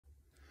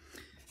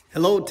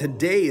Hello,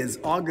 today is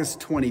August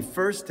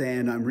 21st,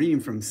 and I'm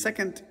reading from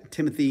 2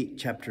 Timothy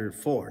chapter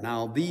 4.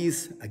 Now,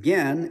 these,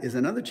 again, is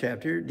another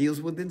chapter,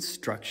 deals with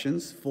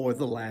instructions for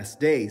the last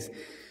days.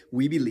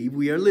 We believe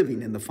we are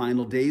living in the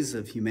final days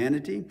of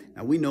humanity.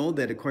 Now, we know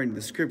that according to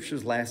the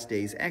scriptures, last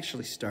days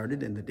actually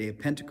started in the day of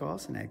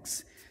Pentecost in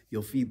Acts.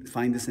 You'll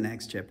find this in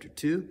Acts chapter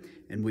 2,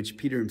 in which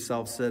Peter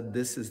himself said,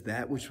 this is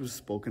that which was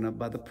spoken of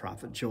by the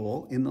prophet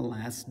Joel in the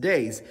last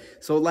days.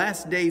 So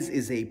last days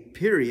is a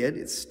period.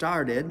 It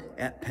started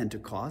at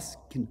Pentecost,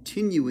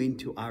 continuing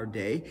to our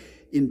day,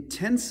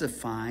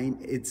 intensifying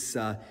its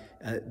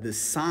the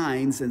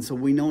signs. And so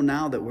we know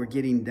now that we're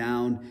getting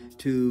down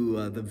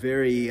to the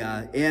very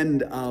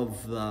end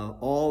of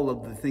all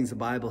of the things the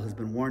Bible has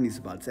been warning us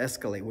about. It's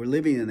escalating. We're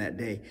living in that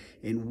day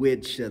in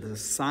which the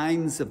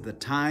signs of the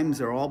times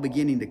are all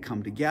beginning to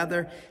come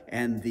together,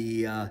 and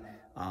the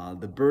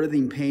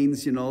birthing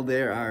pains,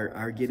 there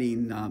are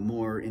getting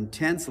more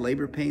intense.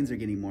 Labor pains are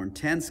getting more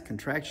intense.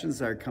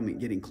 Contractions are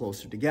getting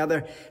closer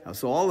together.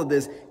 So all of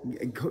this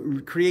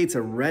creates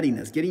a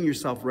readiness, getting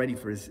yourself ready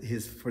for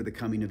for the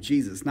coming of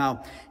Jesus.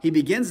 Now, he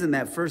begins in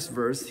that first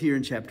verse here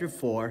in chapter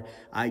 4.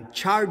 I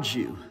charge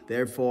you,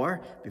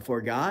 therefore,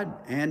 before God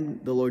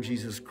and the Lord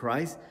Jesus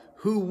Christ,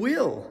 who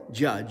will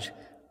judge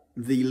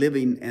the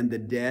living and the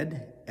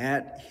dead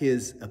at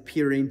his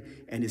appearing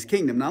and his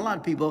kingdom. Now, a lot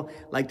of people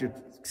like to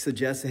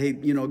suggest, hey,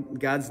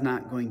 God's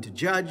not going to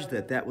judge,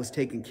 that was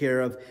taken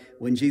care of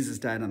when Jesus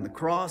died on the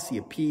cross. He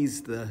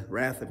appeased the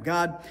wrath of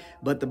God.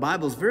 But the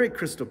Bible is very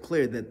crystal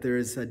clear that there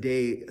is a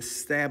day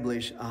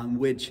established on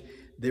which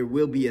there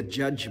will be a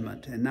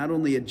judgment, and not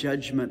only a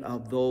judgment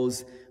of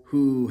those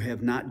who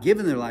have not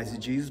given their lives to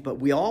Jesus, but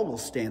we all will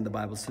stand, the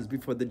Bible says,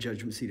 before the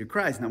judgment seat of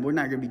Christ. Now, we're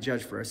not going to be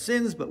judged for our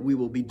sins, but we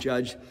will be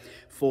judged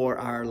for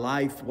our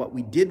life, what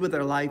we did with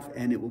our life,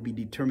 and it will be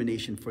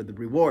determination for the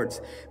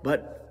rewards.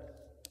 But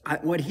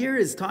what here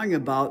is talking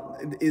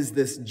about is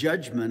this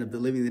judgment of the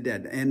living and the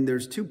dead. And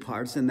there's two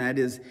parts, and that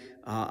is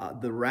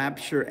the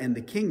rapture and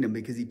the kingdom,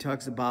 because he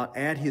talks about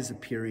at his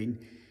appearing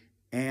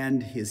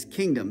and his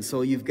kingdom.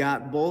 So you've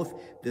got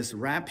both this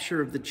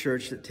rapture of the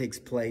church that takes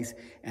place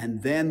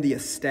and then the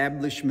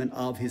establishment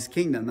of his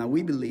kingdom. Now,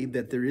 we believe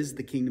that there is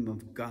the kingdom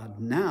of God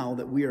now,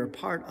 that we are a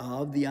part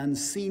of the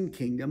unseen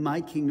kingdom.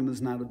 My kingdom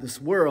is not of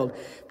this world,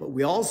 but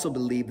we also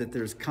believe that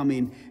there's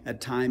coming a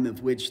time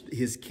of which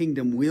his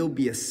kingdom will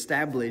be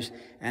established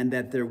and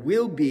that there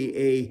will be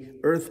a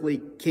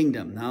earthly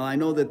kingdom. Now, I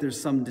know that there's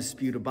some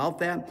dispute about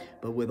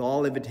that, but with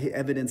all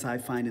evidence I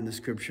find in the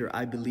scripture,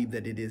 I believe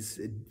that it is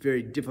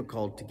very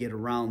difficult to get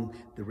around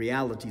the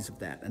realities of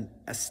that. An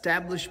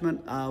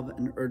establishment of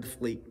an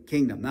earthly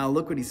kingdom. Now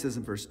look what he says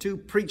in verse 2,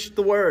 preach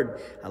the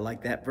word. I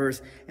like that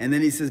verse. And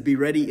then he says, be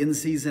ready in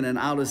season and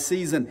out of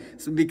season.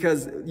 So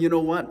because you know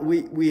what,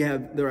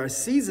 there are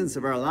seasons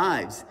of our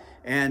lives,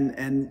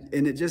 and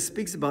it just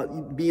speaks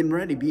about being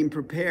ready, being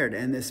prepared,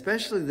 and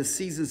especially the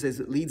seasons as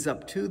it leads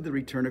up to the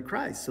return of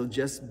Christ. So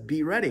just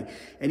be ready.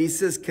 And he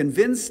says,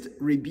 convinced,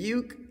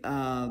 rebuke,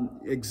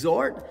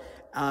 exhort,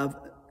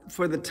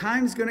 for the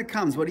time's going to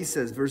come, is what he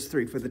says, verse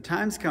 3, for the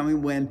time's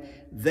coming when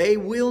they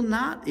will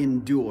not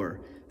endure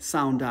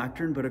sound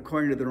doctrine, but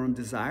according to their own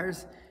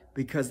desires,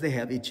 because they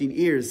have itching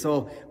ears.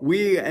 So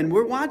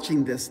we're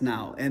watching this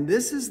now, and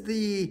this is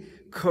the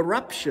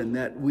corruption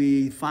that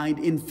we find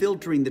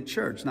infiltrating the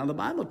church. Now, the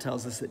Bible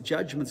tells us that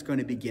judgment's going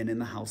to begin in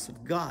the house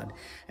of God.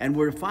 And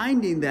we're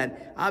finding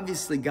that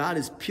obviously God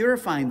is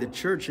purifying the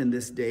church in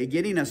this day,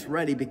 getting us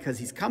ready because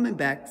he's coming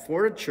back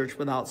for a church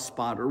without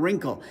spot or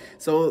wrinkle.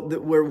 So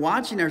we're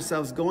watching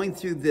ourselves going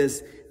through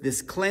this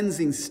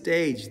cleansing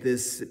stage,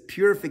 this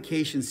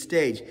purification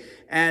stage.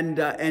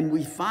 And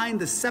we find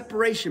the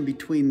separation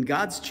between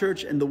God's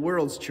church and the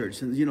world's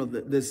church, and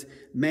this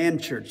man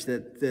church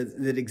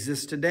that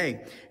exists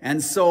today.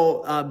 And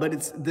so, but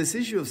it's this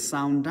issue of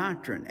sound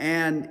doctrine,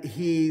 and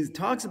he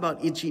talks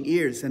about itching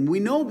ears, and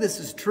we know this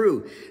is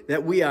true,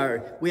 that we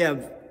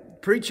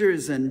have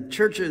preachers and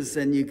churches,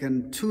 and you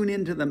can tune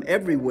into them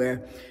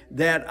everywhere,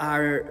 that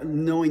are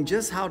knowing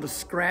just how to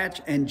scratch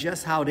and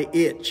just how to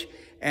itch.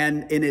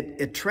 And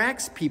it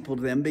attracts people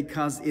to them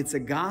because it's a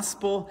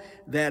gospel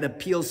that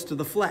appeals to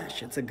the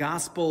flesh. It's a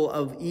gospel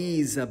of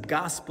ease, a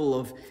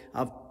gospel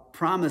of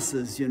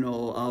promises,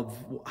 of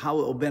how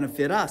it will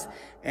benefit us.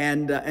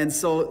 And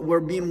so we're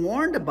being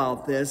warned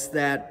about this,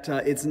 that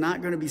it's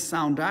not going to be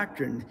sound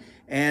doctrine.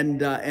 And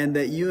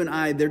that you and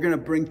I, they're going to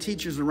bring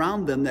teachers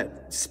around them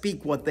that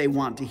speak what they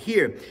want to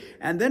hear.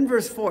 And then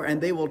verse 4, and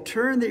they will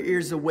turn their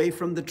ears away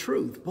from the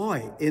truth.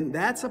 Boy, and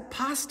that's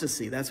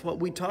apostasy. That's what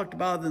we talked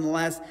about in the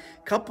last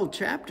couple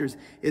chapters,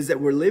 is that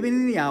we're living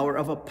in the hour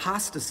of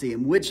apostasy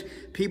in which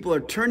people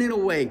are turning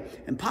away.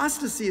 And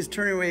apostasy is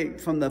turning away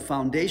from the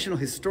foundational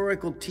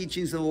historical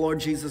teachings of the Lord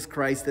Jesus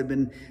Christ that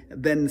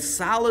have been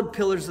solid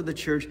pillars of the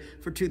church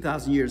for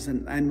 2,000 years.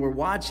 And we're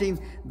watching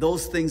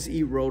those things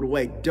erode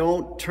away.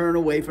 Don't turn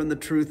away from the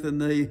truth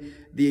and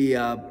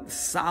the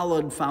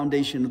solid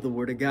foundation of the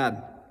Word of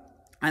God.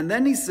 And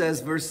then he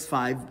says, verse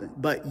 5,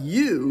 but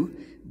you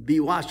be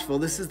watchful.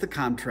 This is the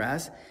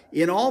contrast.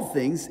 In all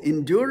things,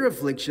 endure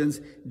afflictions,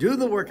 do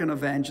the work of an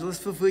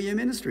evangelist, fulfill your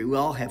ministry. We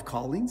all have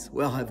callings.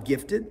 We all have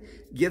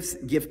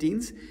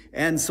giftings.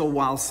 And so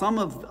while some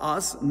of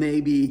us may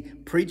be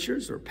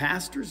preachers or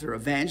pastors or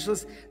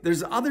evangelists,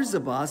 there's others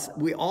of us,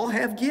 we all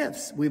have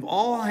gifts. We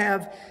all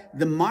have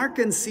the mark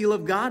and seal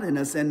of God in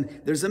us.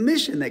 And there's a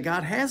mission that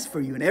God has for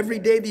you. And every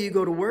day that you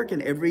go to work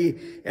and every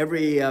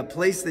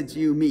place that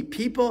you meet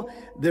people,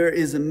 there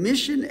is a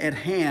mission at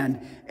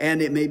hand.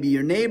 And it may be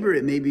your neighbor,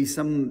 it may be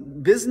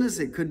some business,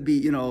 it could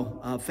be,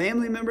 a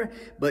family member,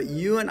 but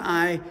you and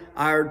I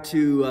are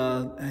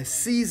to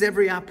seize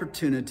every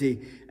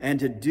opportunity and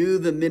to do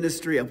the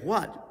ministry of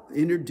what?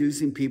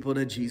 Introducing people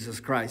to Jesus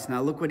Christ.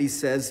 Now look what he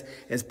says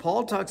as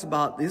Paul talks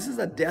about, this is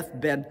a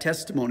deathbed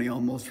testimony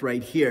almost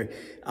right here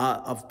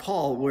of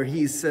Paul, where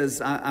he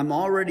says, I'm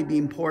already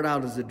being poured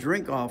out as a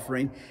drink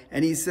offering.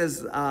 And he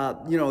says,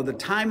 the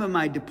time of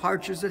my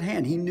departure is at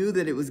hand. He knew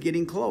that it was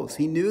getting close.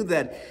 He knew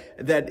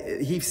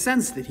that he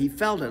sensed it. He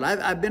felt it.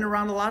 I've been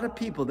around a lot of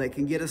people that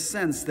can get a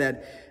sense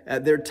that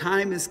their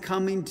time is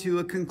coming to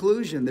a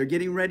conclusion. They're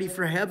getting ready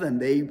for heaven.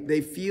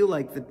 They feel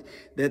like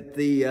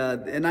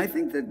and I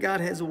think that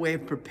God has a way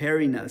of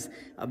preparing us,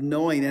 of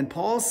knowing. And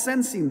Paul's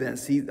sensing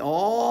this.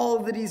 All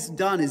that he's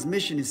done, his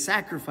mission, his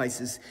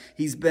sacrifices,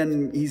 he's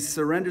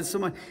surrendered so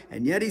much,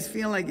 and yet he's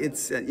feeling like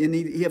and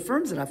he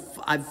affirms it.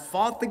 I've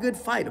fought the good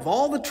fight. Of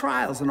all the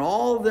trials and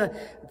all the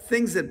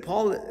things that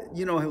Paul,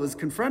 was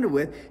confronted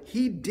with,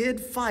 he did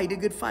fight a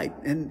good fight.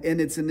 And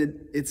it's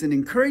an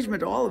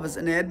encouragement to all of us,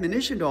 an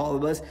admonition to all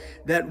of us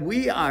that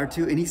we are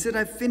to, and he said,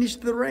 I've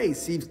finished the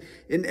race.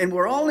 And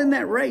we're all in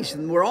that race,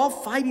 and we're all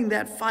fighting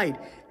that fight.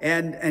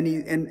 And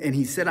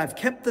he said, I've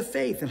kept the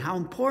faith, and how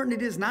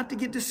important it is not to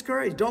get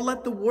discouraged. Don't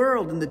let the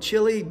world and the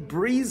chilly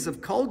breeze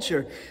of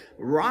culture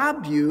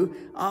rob you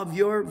of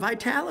your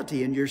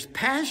vitality and your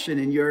passion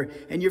and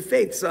your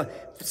faith.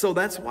 So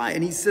that's why.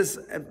 And he says,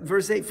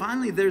 verse 8,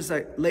 finally, there's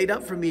laid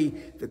up for me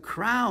the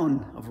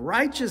crown of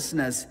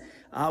righteousness,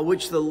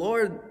 which the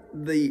Lord,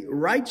 the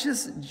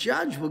righteous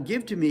judge, will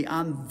give to me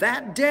on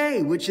that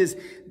day, which is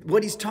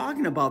what he's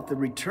talking about, the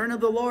return of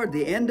the Lord,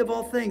 the end of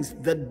all things,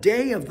 the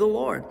day of the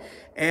Lord.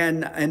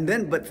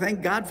 But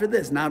thank God for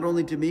this, not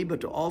only to me,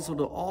 but also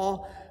to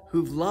all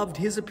who've loved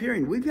his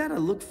appearing. We've got to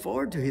look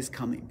forward to his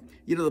coming.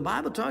 The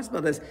Bible talks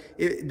about this.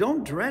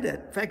 Don't dread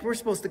it. In fact, we're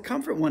supposed to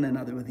comfort one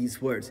another with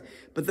these words.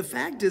 But the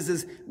fact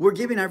is we're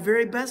giving our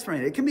very best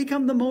right. It can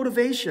become the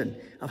motivation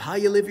of how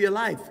you live your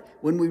life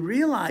when we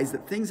realize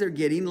that things are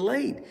getting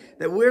late,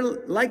 that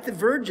we're like the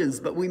virgins,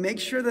 but we make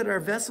sure that our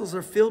vessels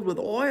are filled with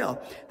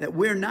oil, that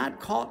we're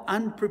not caught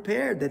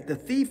unprepared, that the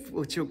thief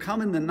which will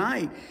come in the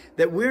night,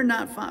 that we're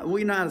not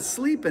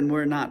asleep and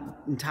we're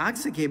not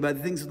intoxicated by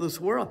the things of this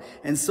world.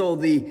 And so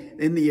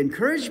in the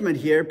encouragement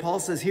here, Paul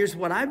says, here's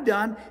what I've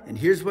done, and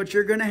here's what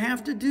you're going to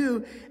have to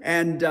do.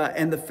 And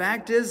the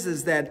fact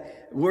is that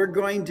we're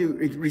going to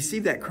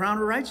receive that crown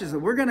of righteousness.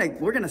 We're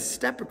going to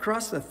step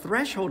across the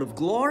threshold of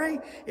glory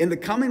in the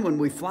coming when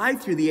we fly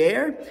through the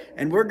air,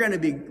 and we're going to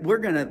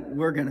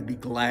be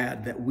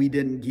glad that we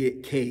didn't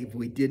get caved,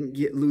 we didn't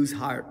lose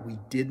heart, we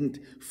didn't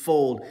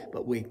fold,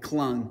 but we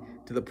clung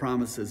to the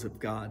promises of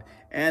God.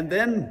 And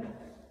then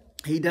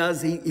he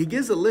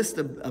gives a list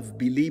of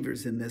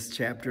believers in this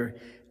chapter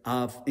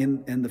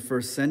in the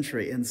first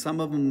century, and some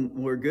of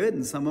them were good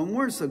and some of them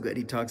weren't so good.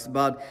 He talks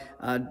about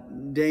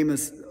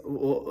Demas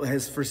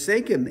has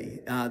forsaken me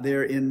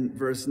there in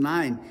verse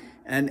 9,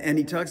 and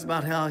he talks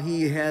about how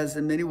he has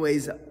in many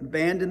ways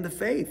abandoned the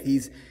faith.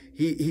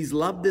 He's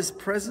loved this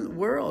present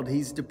world.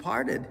 He's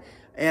departed.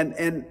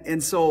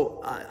 And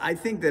so I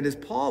think that as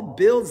Paul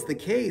builds the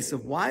case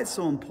of why it's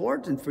so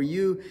important for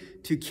you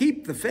to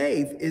keep the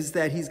faith, is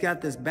that he's got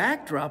this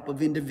backdrop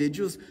of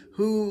individuals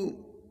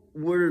who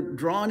were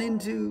drawn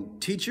into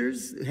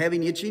teachers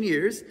having itching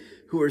ears,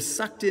 who are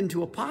sucked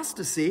into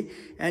apostasy.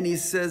 And he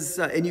says,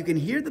 and you can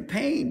hear the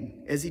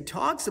pain as he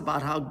talks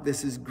about how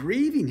this is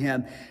grieving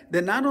him,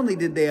 that not only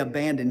did they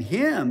abandon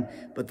him,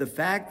 but the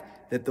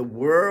fact that the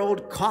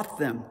world caught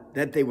them,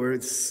 that they were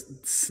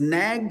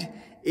snagged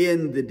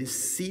in the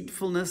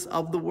deceitfulness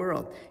of the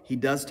world. He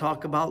does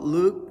talk about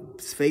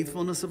Luke's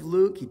faithfulness of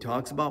Luke. He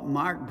talks about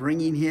Mark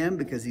bringing him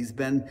because he's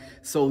been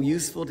so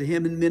useful to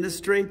him in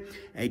ministry.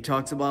 And he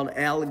talks about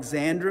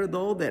Alexandra,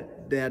 though,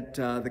 that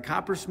the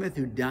coppersmith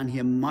who'd done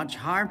him much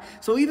harm.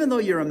 So even though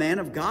you're a man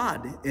of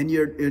God and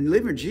you're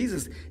living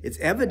Jesus, it's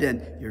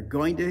evident you're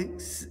going to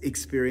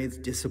experience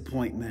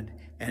disappointment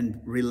and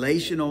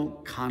relational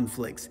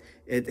conflicts.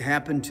 It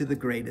happened to the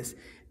greatest.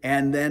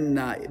 And then,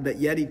 but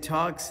yet he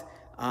talks,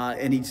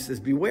 and he says,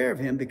 beware of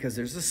him, because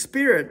there's a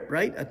spirit,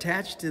 right,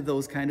 attached to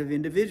those kind of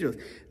individuals.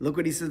 Look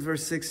what he says,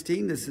 verse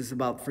 16. This is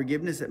about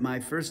forgiveness. At my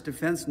first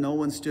defense, no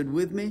one stood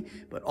with me,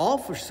 but all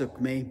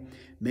forsook me.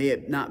 May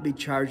it not be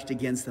charged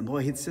against them.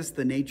 Boy, it's just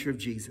the nature of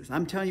Jesus.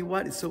 I'm telling you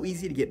what, it's so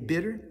easy to get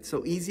bitter,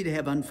 so easy to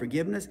have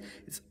unforgiveness.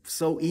 It's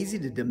so easy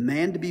to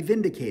demand to be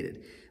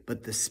vindicated.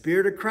 But the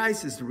Spirit of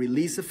Christ is to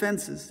release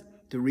offenses,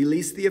 to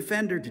release the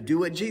offender, to do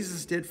what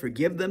Jesus did,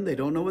 forgive them. They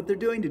don't know what they're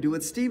doing, to do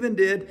what Stephen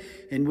did,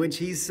 in which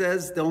he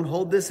says, don't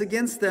hold this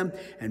against them.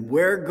 And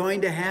we're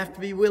going to have to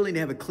be willing to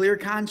have a clear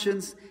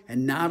conscience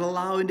and not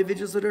allow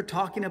individuals that are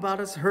talking about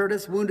us, hurt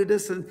us, wounded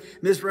us, and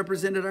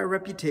misrepresented our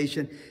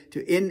reputation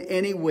to in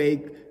any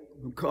way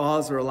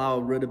cause or allow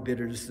a root of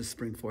bitterness to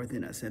spring forth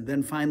in us. And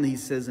then finally he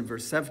says in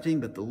verse 17,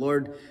 but the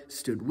Lord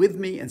stood with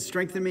me and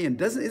strengthened me. And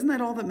isn't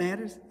that all that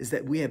matters? Is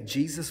that we have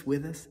Jesus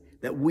with us?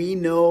 That we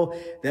know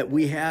that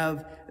we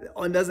have,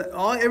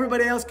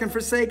 everybody else can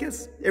forsake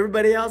us.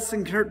 Everybody else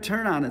can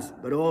turn on us.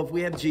 But if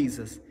we have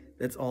Jesus,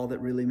 that's all that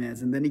really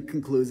matters. And then he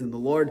concludes, and the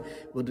Lord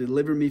will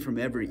deliver me from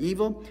every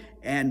evil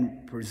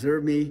and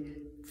preserve me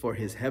for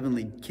his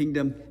heavenly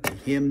kingdom. To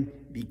him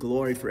be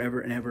glory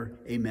forever and ever.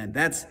 Amen.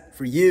 That's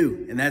for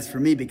you and that's for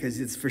me, because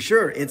it's for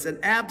sure. It's an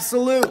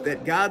absolute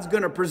that God's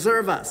going to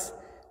preserve us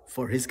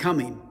for his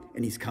coming,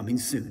 and he's coming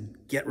soon.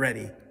 Get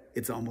ready.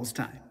 It's almost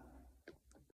time.